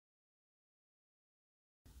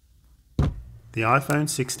the iPhone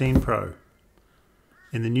 16 Pro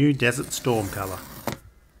in the new Desert Storm colour.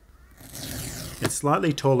 It's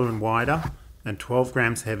slightly taller and wider and 12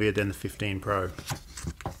 grams heavier than the 15 Pro.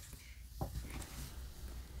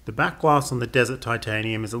 The back glass on the Desert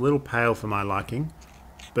Titanium is a little pale for my liking,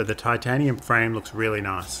 but the titanium frame looks really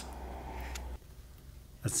nice.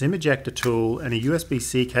 A SIM ejector tool and a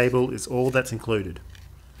USB-C cable is all that's included,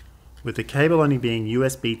 with the cable only being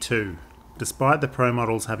USB 2, despite the Pro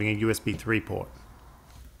models having a USB 3 port.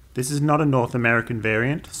 This is not a North American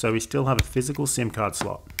variant, so we still have a physical SIM card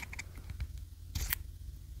slot.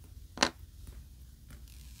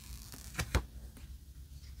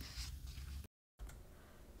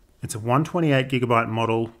 It's a 128GB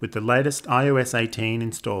model with the latest iOS 18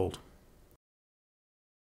 installed.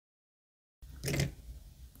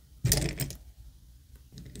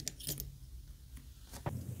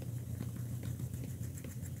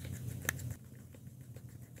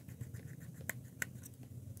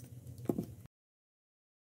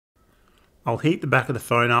 I'll heat the back of the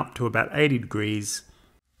phone up to about 80 degrees,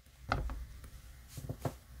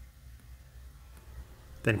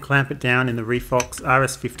 then clamp it down in the Refox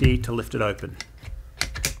RS50 to lift it open.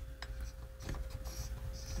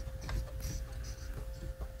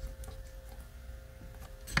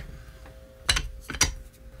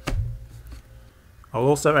 I'll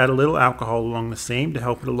also add a little alcohol along the seam to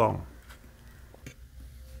help it along.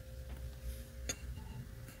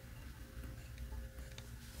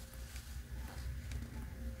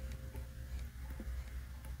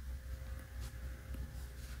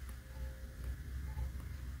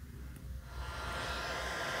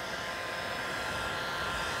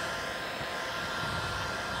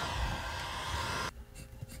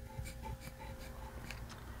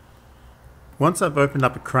 Once I've opened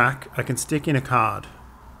up a crack, I can stick in a card.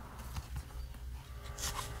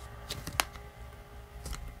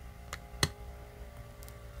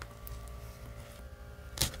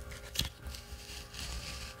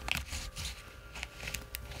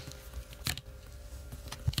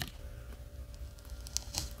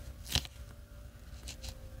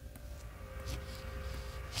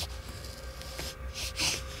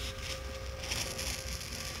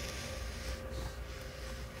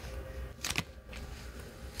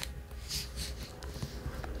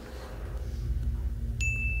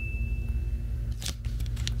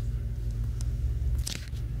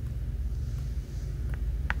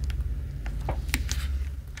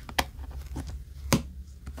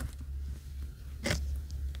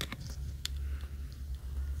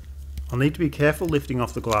 I'll need to be careful lifting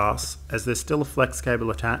off the glass, as there's still a flex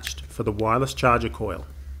cable attached for the wireless charger coil.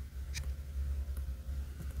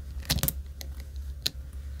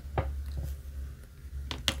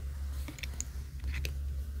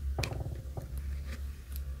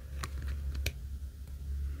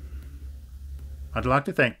 I'd like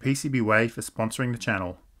to thank PCBWay for sponsoring the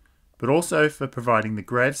channel, but also for providing the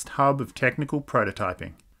greatest hub of technical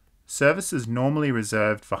prototyping. Services normally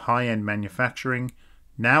reserved for high-end manufacturing,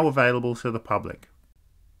 now available to the public.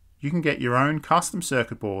 You can get your own custom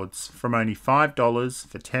circuit boards from only $5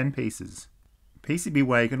 for 10 pieces.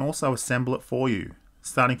 PCBWay can also assemble it for you,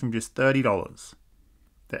 starting from just $30.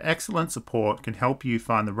 Their excellent support can help you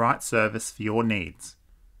find the right service for your needs.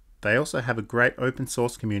 They also have a great open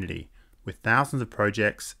source community with thousands of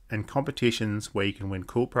projects and competitions where you can win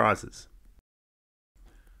cool prizes.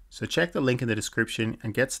 So check the link in the description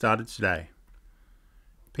and get started today.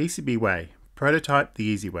 PCBWay. Prototype the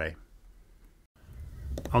easy way.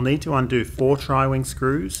 I'll need to undo 4 tri-wing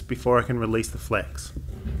screws before I can release the flex.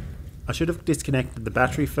 I should have disconnected the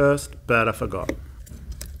battery first, but I forgot.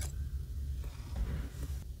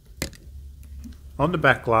 On the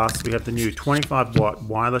back glass we have the new 25-watt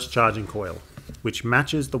wireless charging coil, which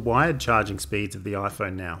matches the wired charging speeds of the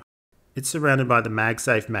iPhone now. It's surrounded by the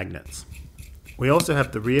MagSafe magnets. We also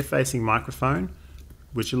have the rear-facing microphone,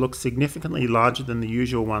 which looks significantly larger than the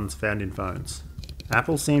usual ones found in phones.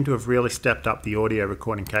 Apple seemed to have really stepped up the audio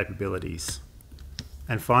recording capabilities.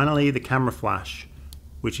 And finally, the camera flash,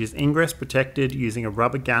 which is ingress protected using a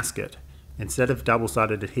rubber gasket instead of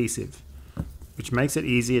double-sided adhesive, which makes it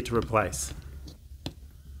easier to replace.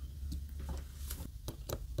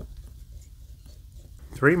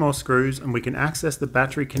 Three more screws and we can access the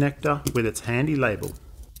battery connector with its handy label.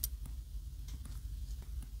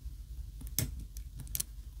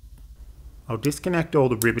 I'll disconnect all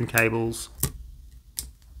the ribbon cables.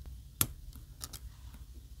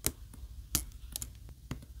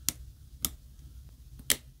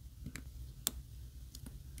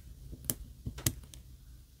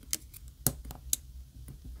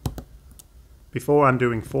 Before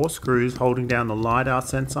undoing 4 screws holding down the LiDAR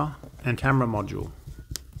sensor and camera module.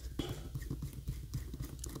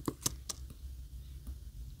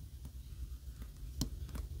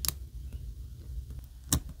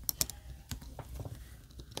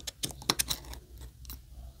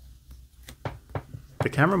 The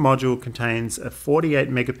camera module contains a 48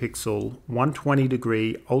 megapixel 120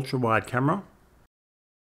 degree ultra wide camera,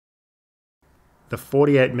 the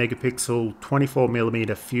 48 megapixel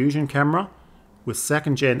 24mm fusion camera with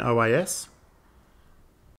 2nd gen OIS,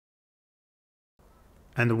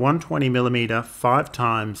 and the 120mm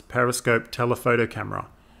 5x periscope telephoto camera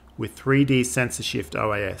with 3D sensor shift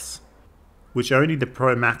OIS, which only the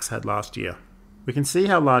Pro Max had last year. We can see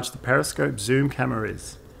how large the periscope zoom camera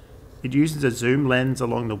is. It uses a zoom lens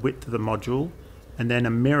along the width of the module and then a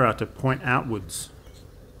mirror to point outwards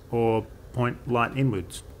or point light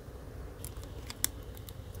inwards.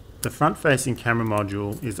 The front-facing camera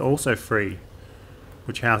module is also free,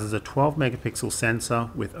 which houses a 12 megapixel sensor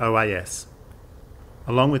with OIS,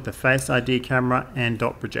 along with the Face ID camera and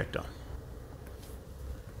dot projector.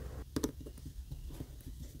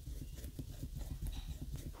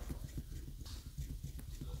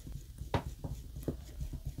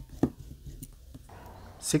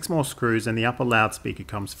 Six more screws and the upper loudspeaker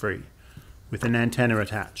comes free, with an antenna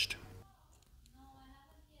attached.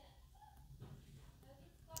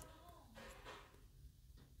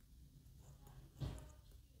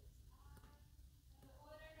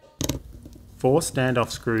 Four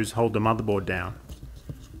standoff screws hold the motherboard down.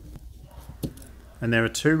 And there are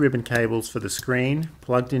two ribbon cables for the screen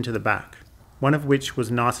plugged into the back, one of which was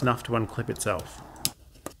nice enough to unclip itself.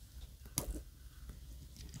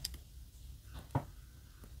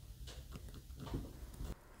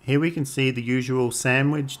 Here we can see the usual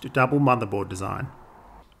sandwiched double motherboard design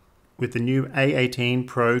with the new A18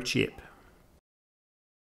 Pro chip.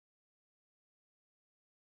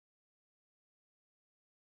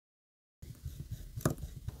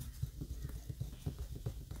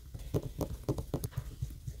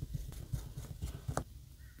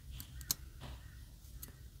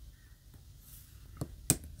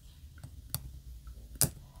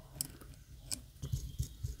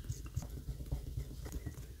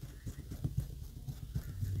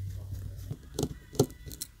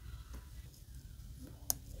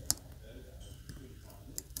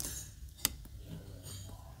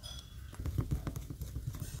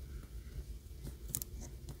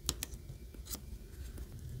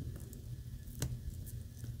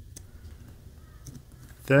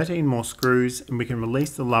 "13 more screws and we can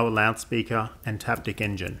release the lower loudspeaker and taptic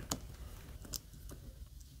engine.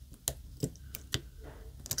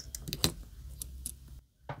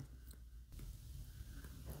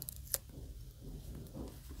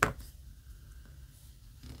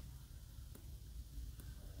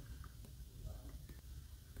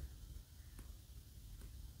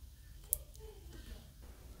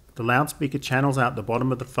 The loudspeaker channels out the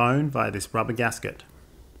bottom of the phone via this rubber gasket.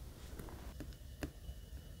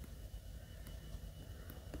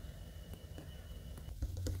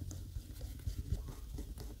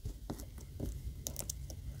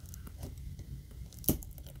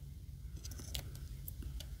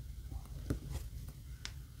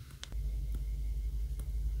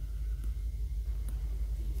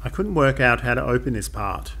 I couldn't work out how to open this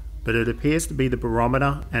part, but it appears to be the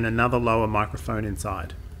barometer and another lower microphone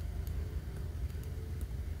inside.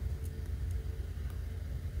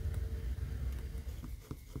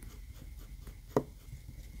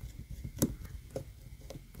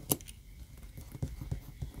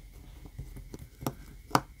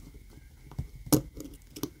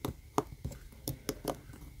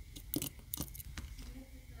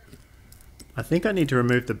 I think I need to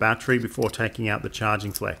remove the battery before taking out the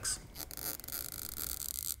charging flex.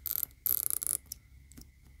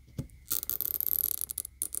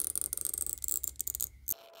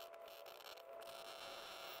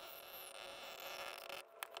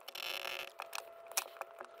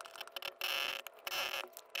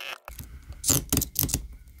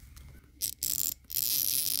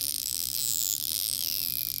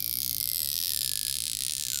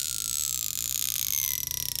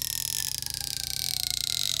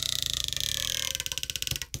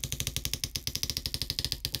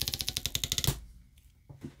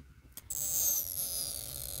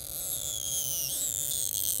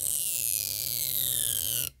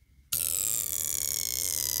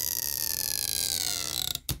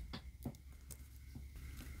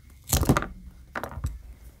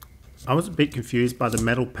 I was a bit confused by the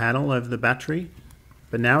metal panel over the battery,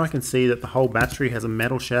 but now I can see that the whole battery has a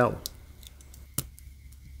metal shell.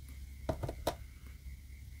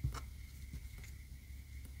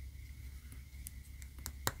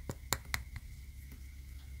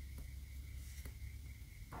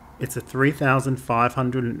 It's a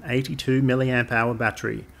 3582 mAh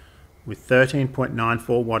battery with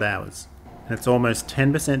 13.94 watt hours, and it's almost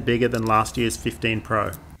 10% bigger than last year's 15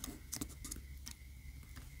 Pro.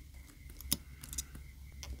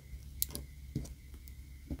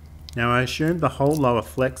 Now I assumed the whole lower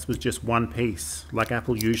flex was just one piece, like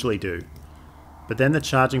Apple usually do, but then the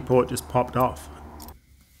charging port just popped off.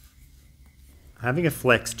 Having a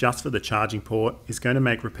flex just for the charging port is going to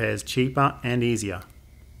make repairs cheaper and easier.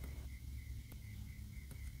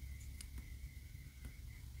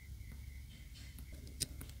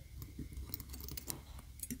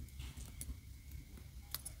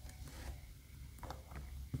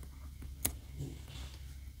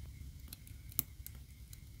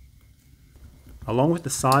 Along with the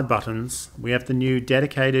side buttons, we have the new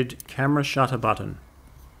dedicated camera shutter button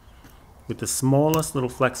with the smallest little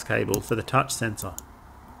flex cable for the touch sensor.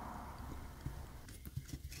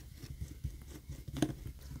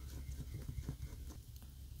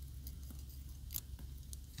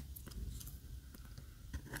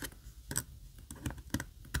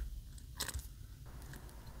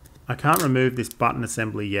 I can't remove this button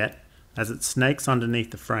assembly yet, as it snakes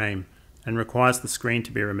underneath the frame and requires the screen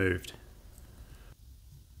to be removed.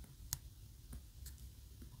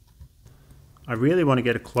 I really want to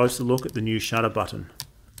get a closer look at the new shutter button,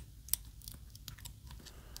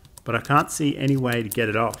 but I can't see any way to get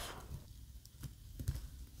it off.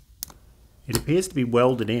 It appears to be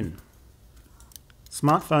welded in.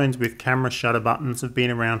 Smartphones with camera shutter buttons have been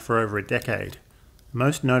around for over a decade,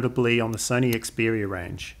 most notably on the Sony Xperia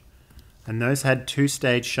range, and those had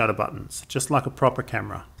two-stage shutter buttons, just like a proper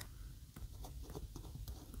camera.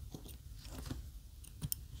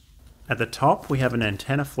 At the top we have an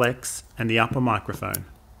antenna flex and the upper microphone.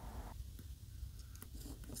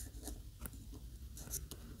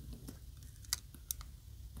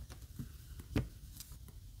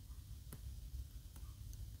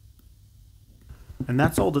 And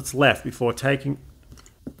that's all that's left before taking...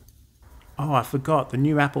 Oh, I forgot, the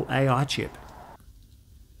new Apple AI chip.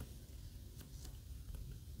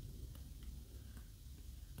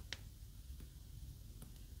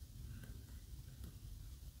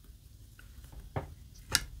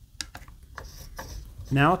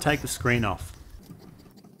 Now I'll take the screen off.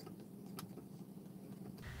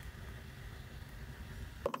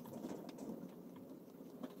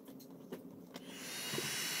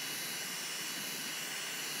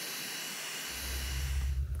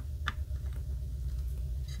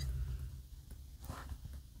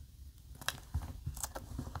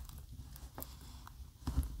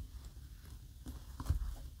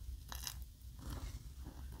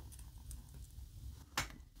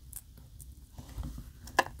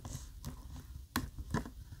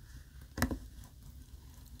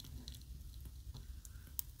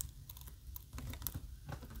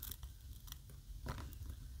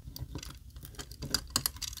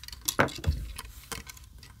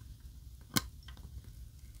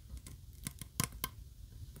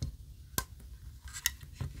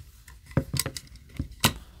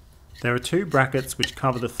 There are two brackets which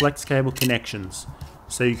cover the flex cable connections,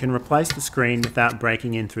 so you can replace the screen without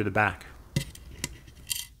breaking in through the back.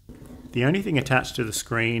 The only thing attached to the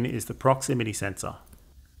screen is the proximity sensor.